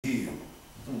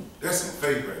That's some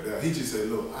faith right there. He just said,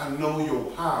 look, I know your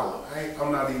power.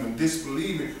 I'm not even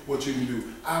disbelieving what you can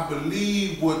do. I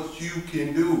believe what you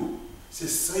can do. He said,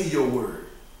 say your word.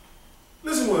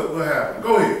 Listen what happened.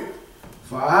 Go ahead.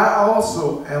 For I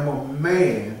also am a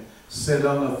man set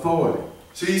on authority.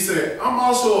 See, he said, I'm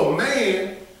also a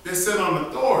man that's set on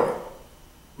authority.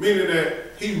 Meaning that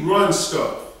he runs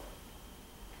stuff.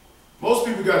 Most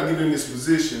people got to get in this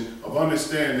position of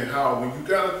understanding how when you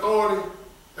got authority,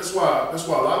 that's why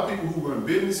a lot of people who run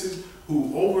businesses,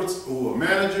 who are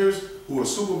managers, who are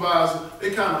supervisors,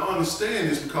 they kind of understand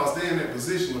this because they're in that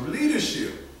position of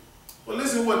leadership. But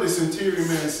listen what the centurion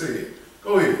man said.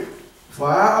 Go ahead. For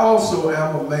I also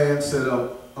am a man set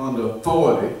up under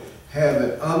authority,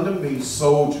 having under me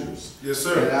soldiers. Yes,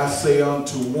 sir. And I say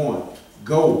unto one,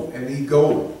 go, and he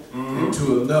goeth, and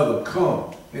to another,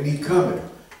 come, and he cometh,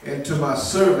 and to my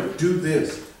servant, do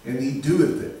this, and he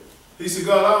doeth it. He said,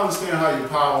 God, I understand how your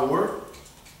power works.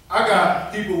 I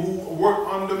got people who work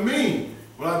under me.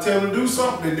 When I tell them to do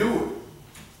something, they do it.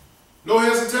 No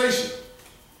hesitation.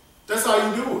 That's how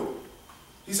you do it.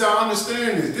 He said, I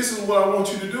understand this. This is what I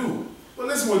want you to do. But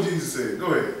listen what Jesus said. Go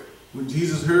ahead. When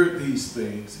Jesus heard these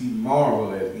things, he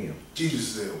marveled at him.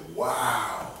 Jesus said,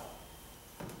 wow.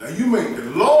 Now you make the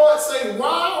Lord say,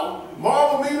 wow.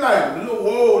 Marvel me like,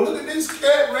 whoa, look at this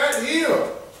cat right here.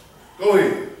 Go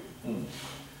ahead.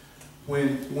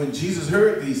 When Jesus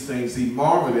heard these things, he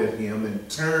marveled at him and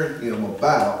turned him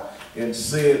about and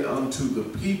said unto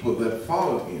the people that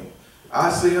followed him, I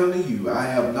say unto you, I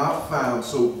have not found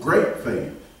so great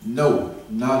faith, no,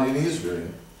 not in Israel.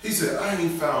 He said, I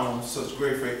ain't found such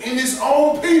great faith in his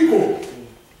own people.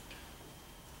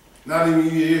 Not even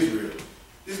in Israel.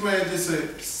 This man just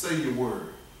said, say your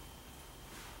word.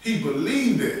 He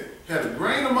believed it. Had a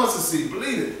grain of mustard seed,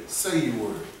 believed it. Say your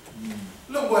word.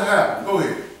 Look what happened. Go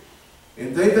ahead.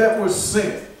 And they that were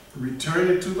sent,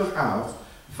 returning to the house,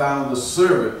 found the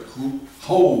servant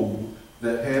whole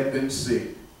that had been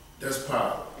sick. That's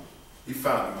power. He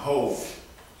found him whole.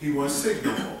 He wasn't sick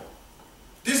no more.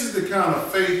 This is the kind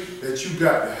of faith that you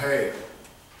got to have.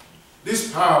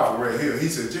 This powerful right here. He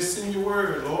said, just send your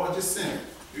word, Lord. Just send it.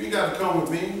 You ain't got to come with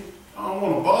me. I don't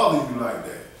want to bother you like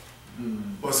that.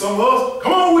 But some of us,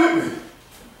 come on with me.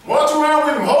 March around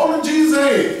with him, holding Jesus'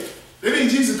 hand. They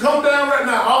need Jesus to come down right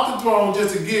now off the throne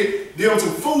just to get them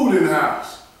some food in the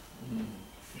house.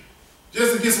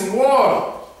 Just to get some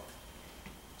water.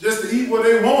 Just to eat what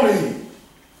they want to eat.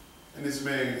 And this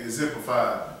man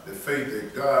exemplified the faith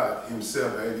that God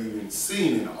himself had even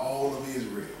seen in all of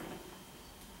Israel.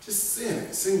 Just send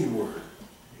it. Send your word.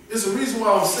 It's the reason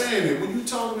why I'm saying it. When you're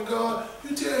talking to God,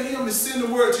 you tell him to send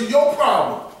the word to your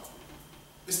problem.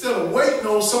 Instead of waiting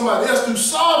on somebody else to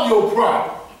solve your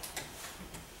problem.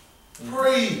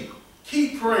 Pray.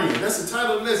 Keep praying. That's the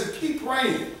title of the lesson. Keep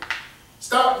praying.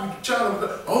 Stop trying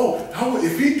to,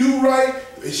 if he do right,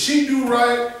 if she do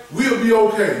right, we'll be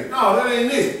okay. No, that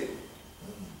ain't it.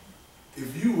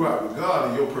 If you right with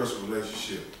God in your personal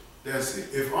relationship, that's it.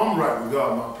 If I'm right with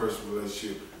God in my personal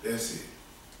relationship, that's it.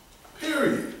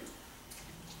 Period.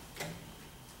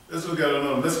 Let's look at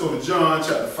another. Let's go to John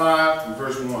chapter 5 and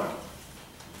verse 1.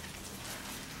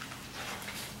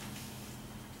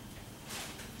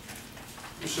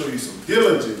 I'll show you some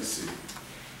diligence.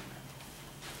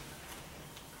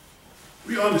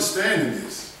 We understanding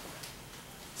this.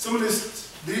 Some of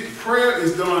this prayer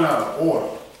is done out of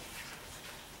order.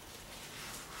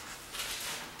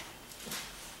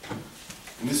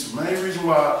 And this is the main reason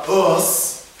why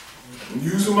us, I'm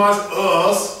using my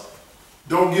us,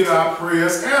 don't get our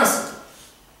prayers answered.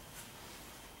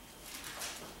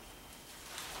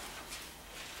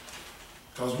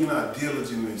 Because we're not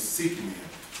diligently seeking Him.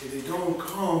 It don't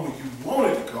come when you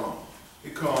want it to come.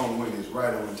 It comes when it's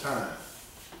right on time.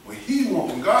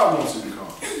 When God wants it to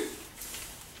come.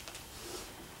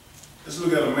 Let's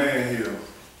look at a man here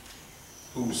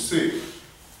who was sick.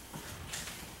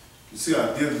 You see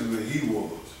how diligently he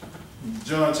was.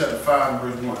 John chapter 5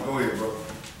 and verse 1. Go ahead, brother.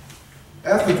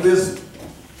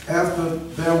 After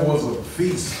there was a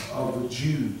feast of the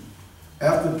Jews.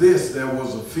 After this, there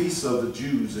was a feast of the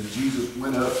Jews, and Jesus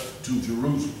went up to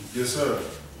Jerusalem. Yes, sir.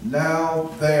 Now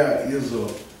there is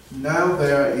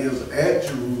at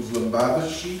Jerusalem by the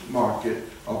sheep market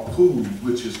a pool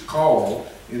which is called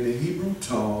in the Hebrew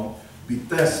tongue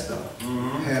Bethesda,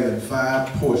 having 5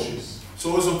 porches.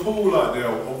 So it's a pool out there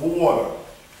of water.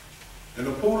 And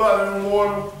the pool out there in the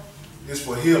water is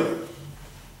for healing.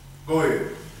 Go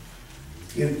ahead.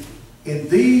 In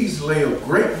these lay a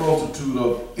great multitude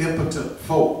of impotent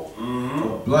folk,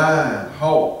 of blind,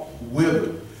 halt,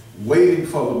 withered, waiting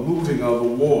for the moving of the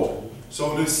water.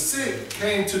 So the sick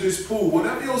came to this pool,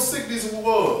 whatever your sickness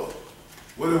was,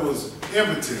 whether it was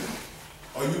impotent,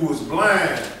 or you was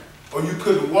blind, or you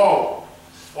couldn't walk,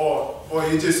 or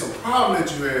it's just a problem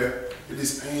that you had, that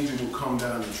this angel would come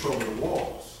down and trouble the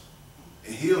waters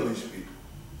and heal these people.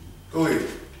 Go ahead.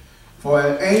 For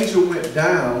an angel went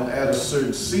down at a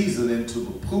certain season into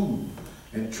the pool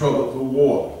and troubled the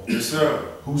water. Yes, sir.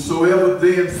 Whosoever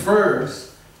then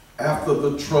first, after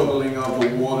the troubling of the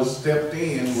water, stepped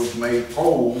in, was made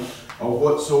whole of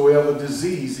whatsoever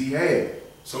disease he had.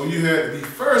 So you had to be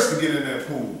first to get in that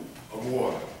pool of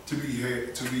water to be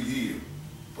healed.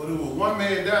 But there was one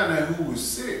man down there who was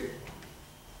sick,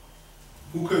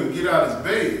 who couldn't get out of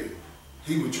his bed.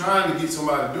 He was trying to get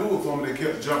somebody to do it for him, and they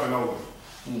kept jumping over.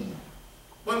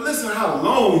 But listen to how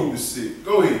long he was sick.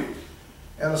 Go ahead.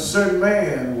 And a certain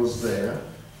man was there,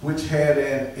 which had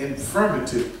an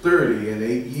infirmity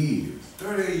 38 years.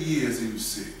 38 years he was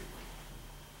sick.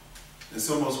 And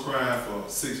some was crying for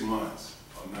 6 months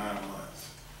or 9 months,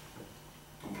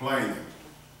 complaining,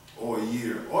 or a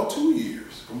year, or 2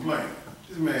 years, complaining.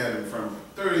 This man had an infirmity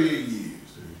 38 years.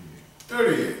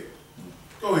 38.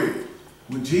 Go ahead.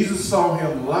 When Jesus saw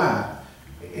him lie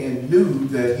and knew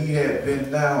that he had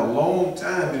been now a long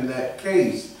time in that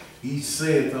case, he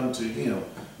said unto him,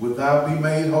 wilt thou be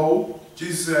made whole?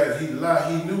 Jesus said he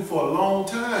lied. He knew for a long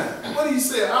time. What did he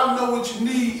say? I know what you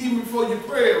need even before you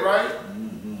pray it, right?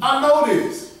 I know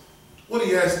this. What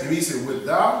he asked him, he said, wilt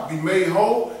thou be made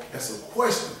whole? That's a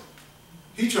question.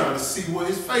 He's trying to see what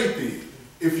his faith is.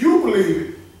 If you believe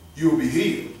it, you'll be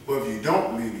healed. But if you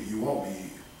don't believe it, you won't be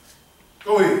healed.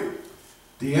 Go ahead.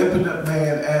 The impotent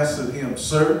man answered him,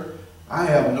 Sir, I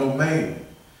have no man,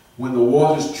 when the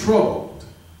water's troubled,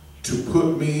 to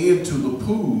put me into the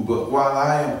pool, but while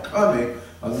I am coming,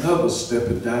 another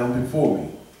steppeth down before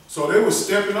me. So they were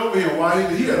stepping over him while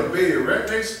he had a bed right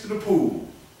next to the pool.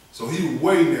 So he was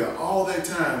waiting there all that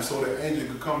time so the angel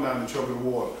could come down and trouble the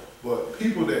water. But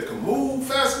people that could move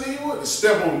faster than he would,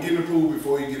 step on and get in the pool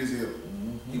before he get his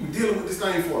healing. He was dealing with this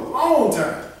thing for a long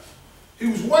time. He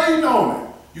was waiting on it.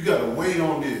 You got to wait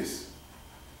on this.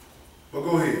 But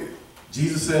go ahead.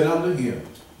 Jesus said unto him,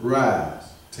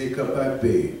 Rise, take up thy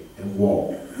bed, and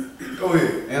walk. Go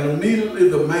ahead. And immediately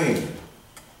the man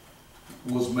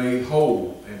was made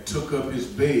whole, and took up his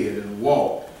bed and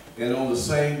walked. And on the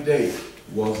same day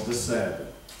was the Sabbath.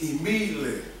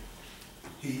 Immediately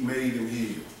he made him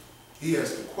heal. He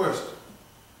asked a question.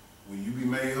 Will you be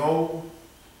made whole?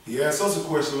 He asked us a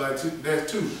question like that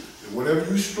too. And whatever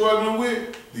you're struggling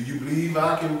with, do you believe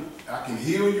I can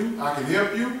heal you? I can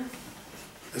help you?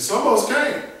 And some of us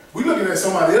can't. We're looking at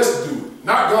somebody else to do it,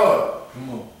 not God. Come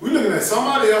on. We're looking at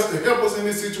somebody else to help us in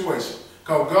this situation.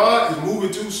 Because God is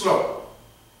moving too slow.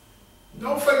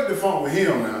 Don't fake the funk with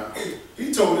him now.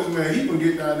 He told this man he would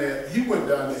get down there. He went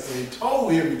down there and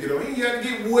told him to get up. He had to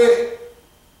get wet.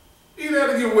 He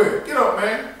had to get wet. Get up,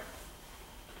 man.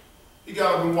 He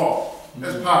got up and walked.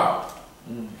 That's power.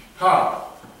 Power.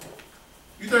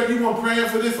 You think he was praying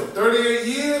for this for 38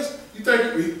 years?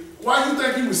 Why you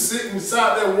think he was sitting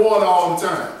beside that water all the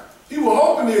time? He was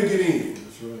hoping he'd get in.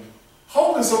 That's right.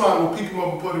 Hoping somebody would pick him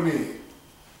up and put him in.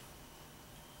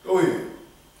 Go ahead.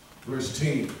 Verse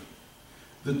 10.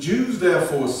 The Jews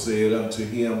therefore said unto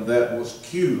him that was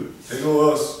cured. They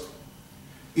go us.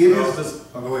 It No. is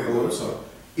the Go ahead. I'm sorry.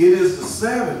 It is the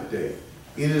Sabbath day.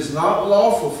 It is not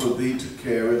lawful for thee to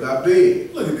carry thy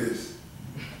bed. Look at this.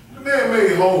 The man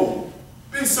made whole.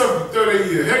 Been suffering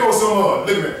 38 years. Here goes some other. Look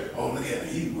at that. Oh, look at him.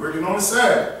 He working on the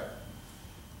Sabbath.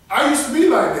 I used to be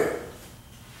like that.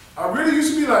 I really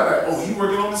used to be like that. Oh, he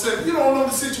working on the Sabbath. You don't know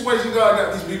the situation God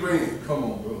got these people in. Come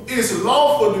on, bro. It's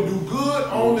lawful to do good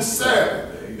on the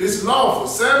Sabbath. It's lawful.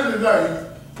 Sabbath is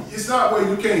like, it's not where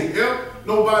you can't help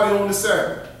nobody on the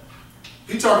Sabbath.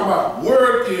 He talking about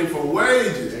working for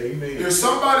wages. Amen. If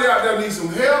somebody out there needs some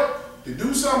help to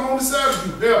do something on the Sabbath,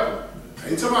 you help them.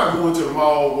 Ain't talking about going to the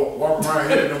mall, walking around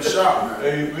helping them shop now.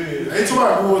 Amen. Ain't talking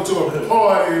about going to a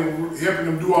party and helping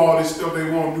them do all this stuff they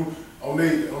want to do on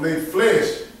their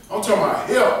flesh. I'm talking about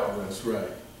help. That's right.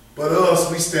 But us,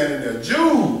 we standing there,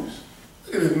 Jews.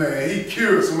 Look at this man, he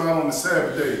cured somebody on the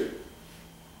Sabbath day.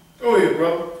 Go ahead,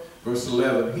 brother. Verse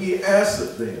 11. He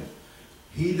answered them,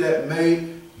 He that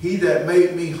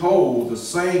made me whole, the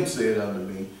same said unto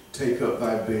me, Take up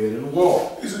thy bed and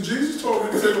walk. He said, Jesus told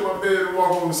me to take up my bed and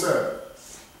walk on the Sabbath.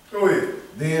 Go ahead.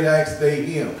 Then asked they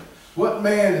him, What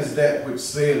man is that which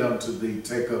said unto thee,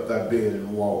 Take up thy bed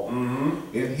and walk?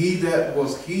 And he that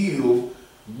was healed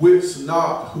wist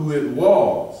not who it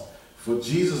was, for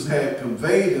Jesus had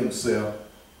conveyed himself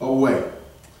away,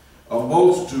 a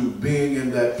multitude being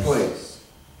in that place.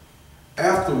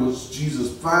 Afterwards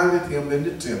Jesus findeth him in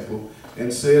the temple,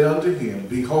 and said unto him,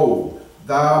 Behold,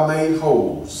 thou art made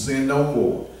whole, sin no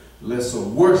more, lest a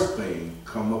worse thing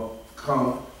come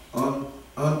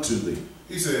unto thee.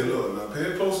 He said, look, now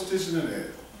pay close attention to that.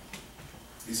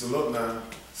 He said, look now,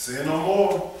 sin no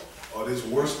more, or this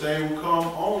worst thing will come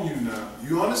on you now.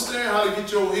 You understand how to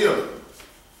get your healing.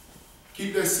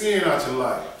 Keep that sin out your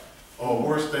life, or a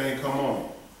worse thing come on you.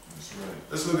 That's right.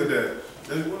 Let's look at that.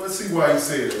 Let's see why he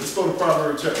said it. Let's go to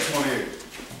Proverbs chapter 28.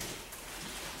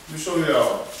 Let me show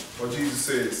y'all what Jesus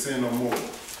said, sin no more,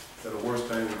 that a worse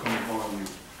thing will come upon you.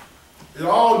 It's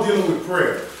all dealing with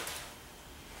prayer.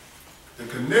 The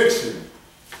connection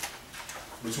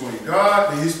between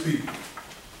God and his people.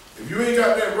 If you ain't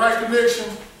got that right connection,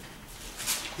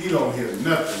 he don't hear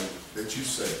nothing that you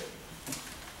say.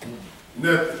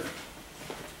 Nothing.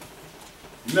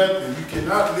 Nothing. You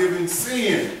cannot live in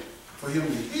sin for him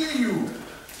to hear you.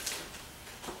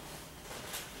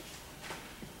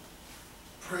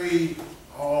 Pray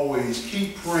always.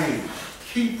 Keep praying.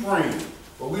 Keep praying.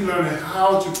 But we learning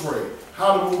how to pray,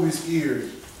 how to move his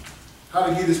ears, how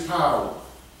to get his power.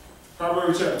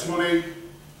 Proverbs chapter 28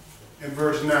 and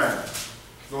verse 9.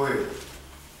 Go ahead.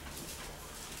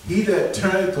 He that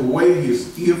turneth away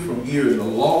his ear from hearing the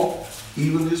law,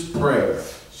 even his prayer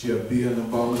shall be an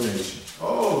abomination.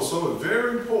 Oh, so it's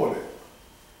very important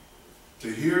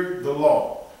to hear the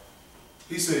law.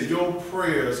 He said, your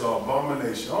prayers are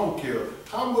abomination. I don't care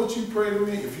how much you pray to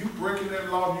me. If you breaking that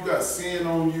law, you got sin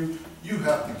on you, you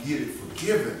have to get it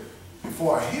forgiven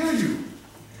before I hear you.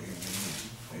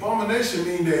 Abomination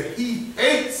means that he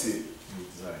hates it.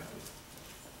 Exactly.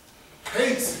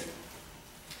 Hates it.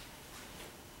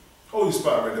 Holy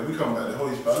spot right there. We come back to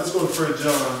holy spot. Let's go to 1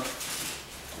 John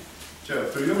chapter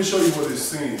 3. Let me show you what it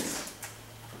sins.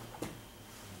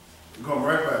 We come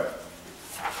right back.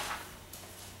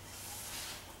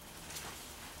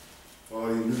 For all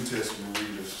you New Testament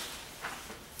readers.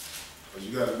 Because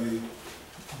you got to be,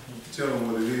 tell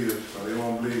them what it is, or they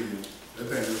won't believe you. They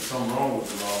think there's something wrong with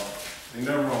the law. Ain't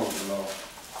nothing wrong with the law.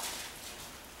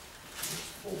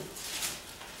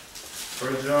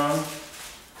 1 John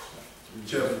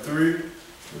chapter 3,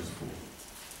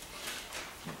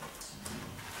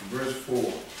 verse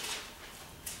 4.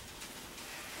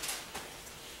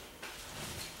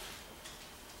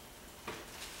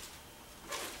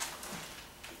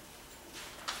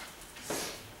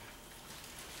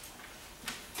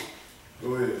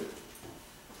 Go ahead.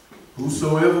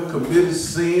 Whosoever committeth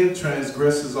sin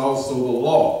transgresses also the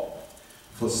law,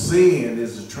 for sin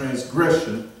is the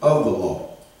transgression of the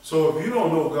law. So if you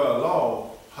don't know God's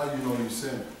law, how do you know you're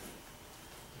sinning?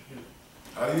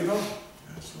 How do you know?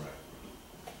 That's right.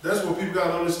 That's what people got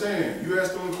to understand. You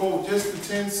ask them to quote just the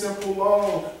 10 simple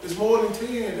laws. It's more than 10.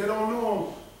 They don't know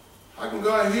them. How can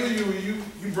God hear you when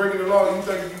you breaking the law? You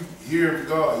think you hearing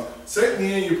God. Satan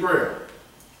hearing your prayer.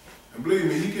 And believe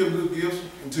me, he give good gifts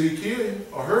until he kill you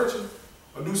or hurt you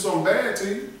or do something bad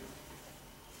to you.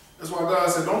 That's why God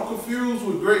said, don't confuse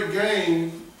with great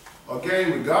gain or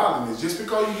gain with godliness. Just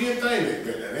because you get things,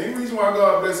 that ain't the reason why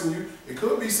God blessing you. It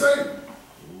could be Satan.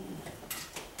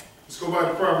 Let's go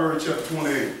back to Proverbs chapter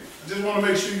 28. I just want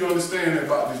to make sure you understand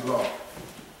about this law.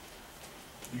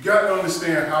 You got to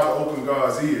understand how to open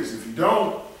God's ears. If you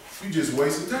don't, you just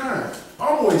wasting time.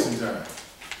 I'm wasting time.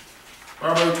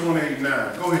 Proverbs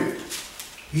 28:9. Go ahead.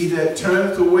 He that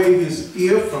turneth away his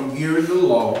ear from hearing the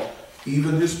law,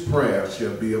 even his prayer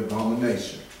shall be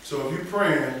abomination. So if you're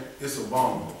praying, it's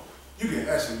abominable. You can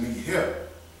actually need help.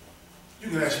 You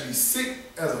can actually be sick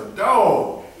as a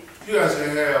dog. You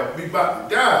actually be about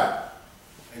to die.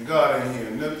 And God ain't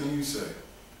hearing nothing you say.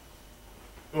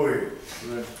 Go ahead.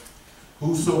 Right.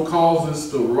 Whoso causes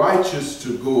the righteous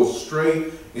to go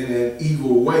astray in an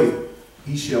evil way,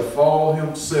 he shall fall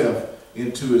himself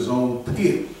into his own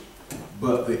pit,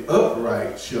 but the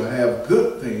upright shall have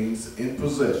good things in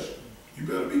possession. You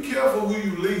better be careful who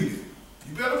you leading.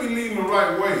 You better be leading the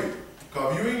right way.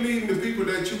 Because if you ain't leading the people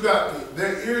that you got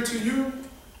that ear to you,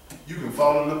 you can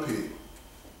fall in the pit.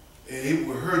 And it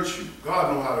will hurt you.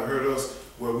 God knows how to hurt us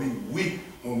where we weak,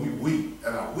 when we weak,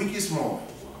 at our weakest moment.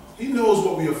 He knows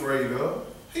what we're afraid of.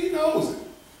 He knows it.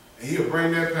 And he'll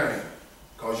bring that pain.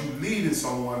 Because you leading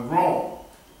someone wrong.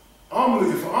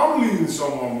 If I'm leading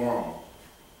someone wrong,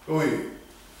 go ahead.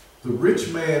 The rich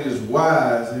man is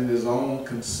wise in his own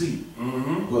conceit,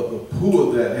 but the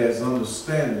poor that has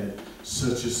understanding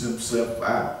searches himself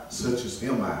out, searches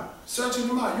him out. Searching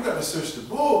him out. You got to search the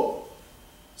book.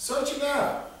 Search it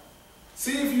out.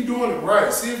 See if you're doing it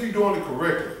right. See if you're doing it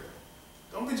correctly.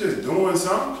 Don't be just doing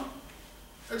something.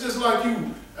 It's just like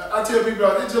you. I tell people,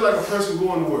 it's just like a person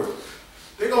going to work.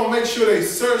 They're going to make sure they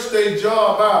search their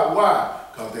job out. Why?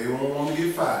 Because they don't want to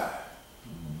get fired.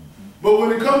 But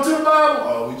when it comes to the Bible,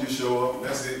 oh, we just show up, and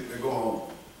that's it, they go home.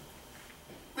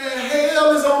 Man,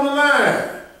 hell is on the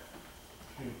line.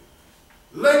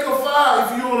 Lake of fire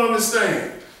if you don't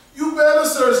understand. You better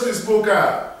search this book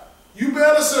out. You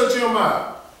better search him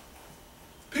out.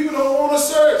 People don't want to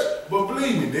search, but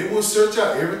believe me, they will search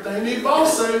out everything they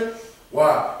boss say.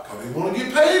 Why? Because they want to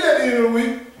get paid at the end of the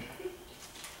week.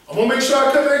 I'm going to make sure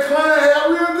I cut that client hair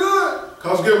real good.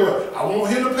 Because guess what? I want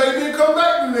him to pay me and come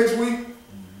back the next week.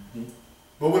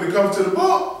 But when it comes to the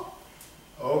book,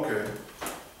 okay,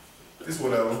 it's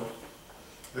whatever.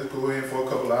 Let's go in for a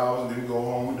couple hours and then go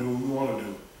home and do what we want to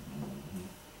do.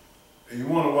 And you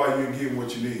wonder why you ain't getting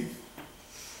what you need.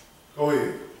 Go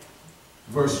ahead.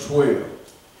 Verse 12.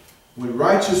 When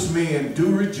righteous men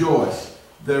do rejoice,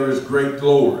 there is great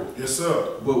glory. Yes,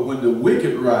 sir. But when the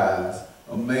wicked rise,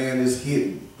 a man is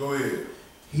hidden. Go ahead.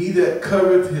 He that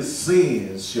covereth his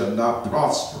sins shall not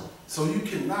prosper. So you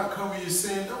cannot cover your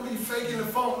sin. Don't be faking the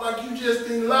funk like you just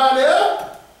didn't lie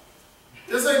there.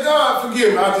 Just say, God,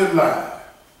 forgive me, I just lied.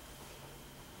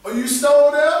 Or you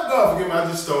stole that? God, forgive me, I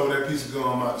just stole that piece of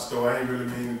gum out the store. I ain't really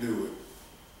mean to do it.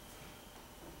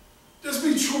 Just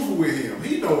be truthful with him.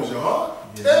 He knows your heart.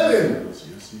 Yes, Tell him.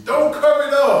 Yes, Don't cover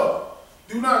it up.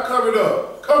 Do not cover it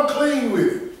up. Come clean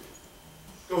with it.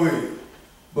 Go ahead.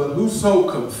 But whoso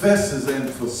confesses and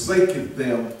forsaketh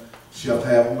them shall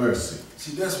have mercy.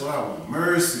 See, that's what I want.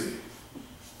 Mercy.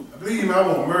 I believe me, I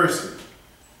want mercy.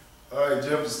 All right,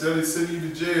 Jeff, instead of sending you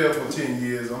to jail for 10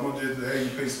 years, I'm going to just have you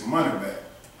pay some money back.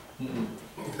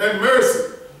 That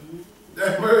mercy.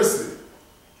 That mercy.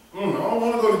 I don't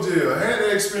want to go to jail. I had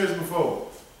that experience before.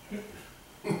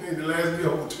 It lasted me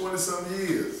over 20-something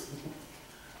years.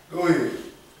 Go ahead.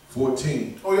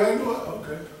 14. Oh, yeah, I know it?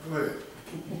 Okay, go ahead.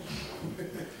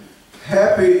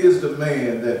 Happy is the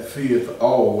man that feareth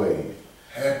always.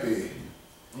 Happy.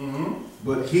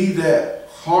 But he that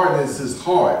hardens his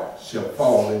heart shall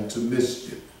fall into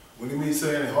mischief. What do you mean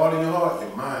saying heart in your heart?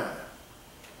 Your mind.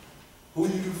 Who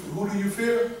do you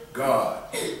fear? God.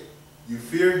 You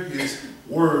fear his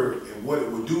word and what it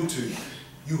will do to you.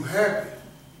 You happy.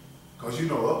 Because you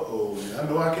know, uh-oh, I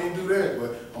know I can't do that,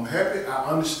 but I'm happy.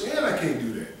 I understand I can't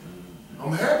do that.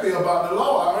 I'm happy about the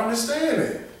law. I understand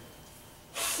that.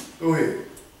 Go ahead.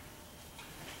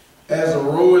 As a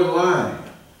roaring lion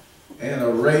and a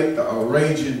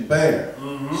raging bear,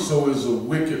 so is a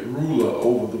wicked ruler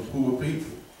over the poor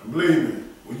people. And believe me,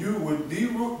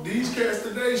 when these cats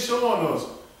today showing us,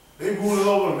 they ruling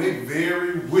over them, they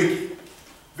very wicked.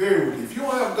 Very wicked. If you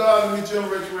don't have God in this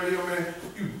generation right here, man,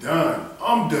 you done.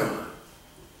 I'm done.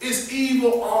 It's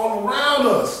evil all around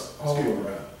us. All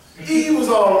around. Evil's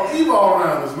all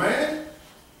around us, man.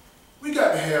 We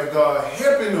got to have God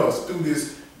helping us through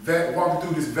this, walking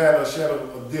through this valley of shadow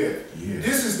of death. Yes.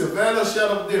 This is the valley of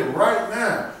shadow of death right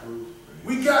now.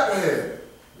 We got to have it.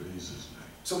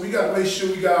 So we got to make sure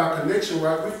we got our connection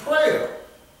right with prayer.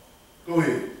 Go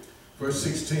ahead. Verse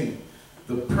 16.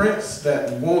 The prince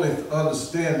that wanteth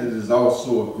understanding is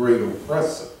also a great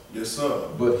oppressor. Yes, sir.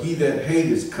 But he that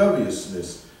hateth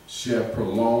covetousness shall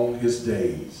prolong his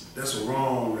days. That's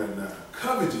wrong right now.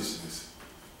 Covetousness.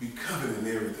 We coveting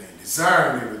everything,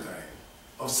 desiring everything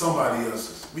of somebody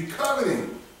else's. We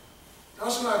coveting. Thou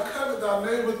shalt not covet thy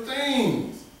neighbor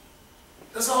things.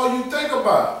 That's all you think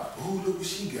about. Ooh, look what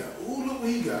she got. Ooh, look what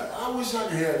he got. I wish I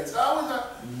could have this.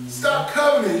 Stop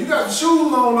coveting. You got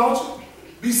shoes on, don't you?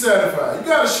 Be satisfied. You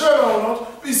got a shirt on, don't you?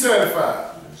 Be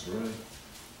satisfied. That's right.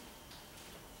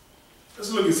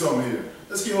 Let's look at something here.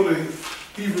 Let's go to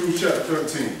Hebrews chapter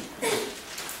 13.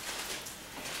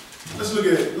 Let's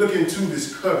look into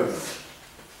this covenant.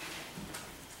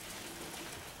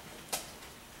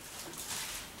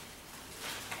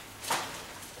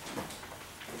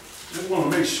 Just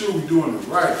want to make sure we're doing it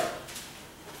right.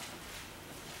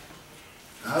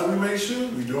 How do we make sure?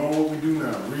 We're doing what we do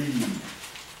now. Read.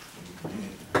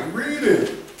 Read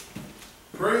it.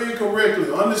 Pray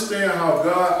correctly. Understand how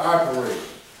God operates.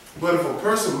 But if a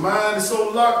person's mind is so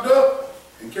locked up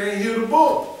and can't hear the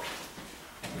book,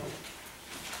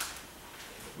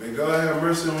 may God have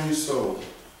mercy on your soul.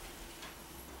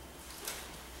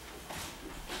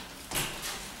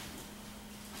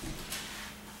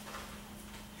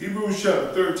 Hebrews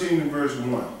chapter 13 and verse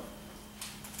 1.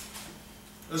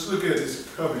 Let's look at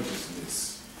this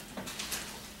covetousness.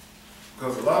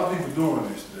 Because a lot of people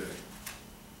doing this today.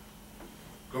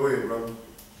 Go ahead, brother.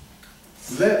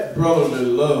 Let brotherly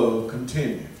love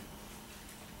continue.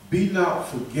 Be not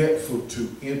forgetful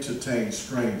to entertain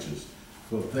strangers,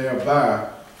 for thereby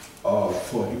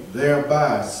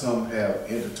some have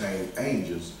entertained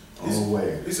angels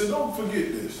unaware. He said, don't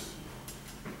forget this.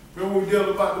 Remember we dealt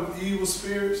about them evil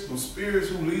spirits, them spirits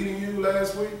who leading you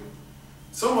last week?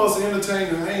 Some of us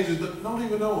entertain the angels that don't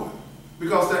even know it.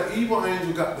 Because that evil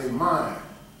angel got their mind.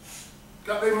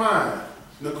 Got their mind.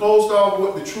 And the closed off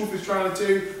what the truth is trying to tell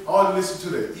you, all to listen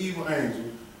to that evil angel,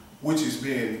 which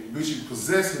is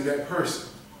possessing that person.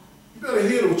 You better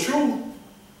hear the truth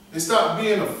and stop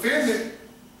being offended.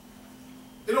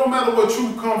 It don't matter where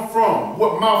truth come from,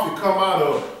 what mouth it come out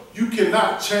of. You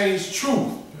cannot change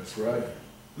truth. That's right.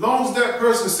 Long as that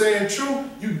person saying truth,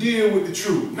 you deal with the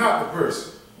truth, not the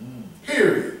person.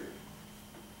 Period.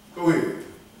 Go ahead.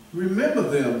 Remember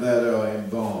them that are in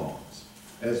bonds,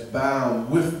 as bound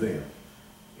with them,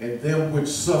 and them which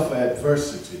suffer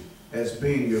adversity, as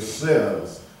being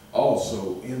yourselves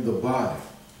also in the body.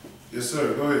 Yes,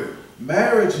 sir. Go ahead.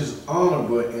 Marriage is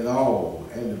honorable in all,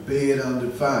 and the bed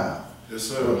undefiled. Yes,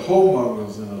 But sir.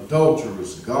 whoremongers and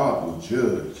adulterers God will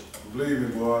judge. Believe me,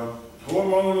 boy.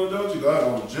 Whoremonger and adultery,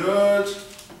 God gonna judge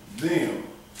them,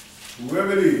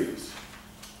 whoever it is.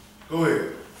 Go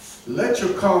ahead. Let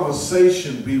your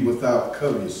conversation be without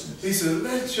covetousness. He said,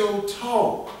 let your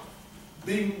talk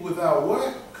be without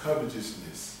what?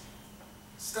 Covetousness.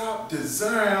 Stop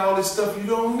desiring all this stuff you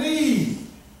don't need.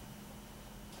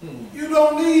 You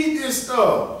don't need this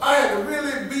stuff. I had to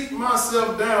really beat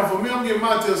myself down. For me, I'm getting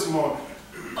my testimony.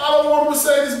 I don't want a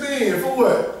Mercedes-Benz. For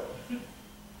what?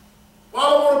 I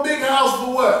don't want a big house.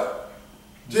 For what?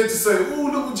 Just to say,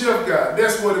 ooh, look what Jeff got.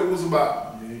 That's what it was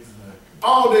about. Exactly.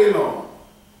 All day long.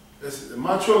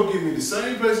 My truck give me the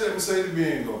same place that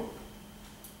Mercedes-Benz go.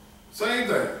 Same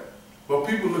thing. But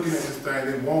people looking at this thing,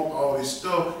 they want all this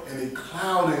stuff and they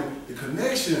clouding the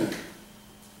connection.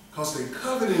 Because they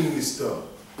coveting this stuff.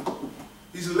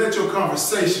 He said, let your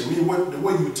conversation, mean the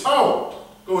way you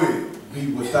talk. Go ahead. Be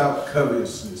without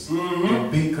covetousness,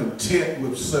 and be content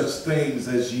with such things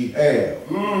as ye have.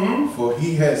 For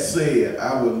he has said,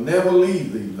 I will never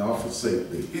leave thee nor forsake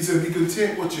thee. He said, be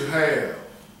content what you have.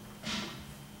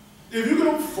 If you can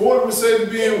afford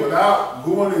Mercedes-Benz without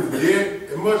going in debt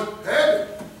and much, have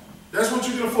it. That's what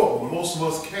you can afford, but most of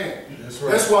us can't. That's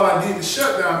right. That's why I did the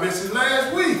shutdown message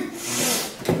last week.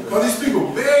 Because these people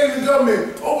begging the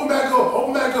government, open back up,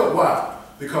 open back up. Why?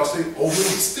 Because they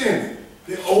overextended.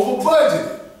 They over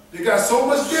budgeted. They got so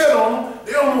much debt on them,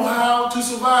 they don't know how to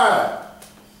survive.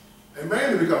 And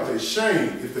mainly because they're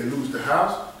ashamed. If they lose the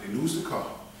house, they lose the car.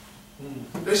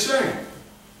 They're ashamed.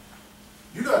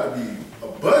 You got to be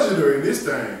a budgeter in this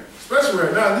thing. Especially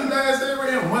right now. These last days right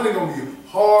here, money going to be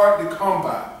hard to come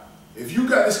by. If you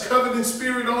got this coveting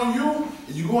spirit on you,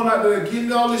 and you going out there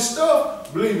getting all this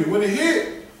stuff, believe me, when it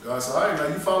hit, God said, all right, now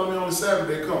you follow me on the Sabbath,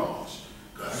 they come.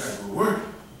 God, I got to go work.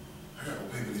 I got to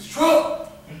pay for this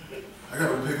truck. I got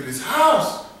to pay for this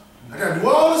house. I got to do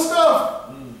all this stuff.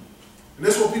 And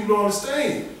that's what people don't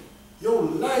understand. Your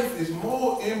life is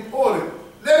more important.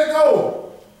 Let it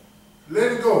go.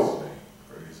 Let it go.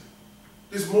 Crazy.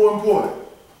 It's more important.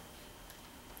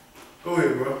 Go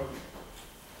ahead, bro.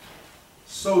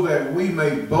 So that we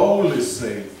may boldly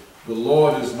say, the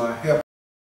Lord is my helper.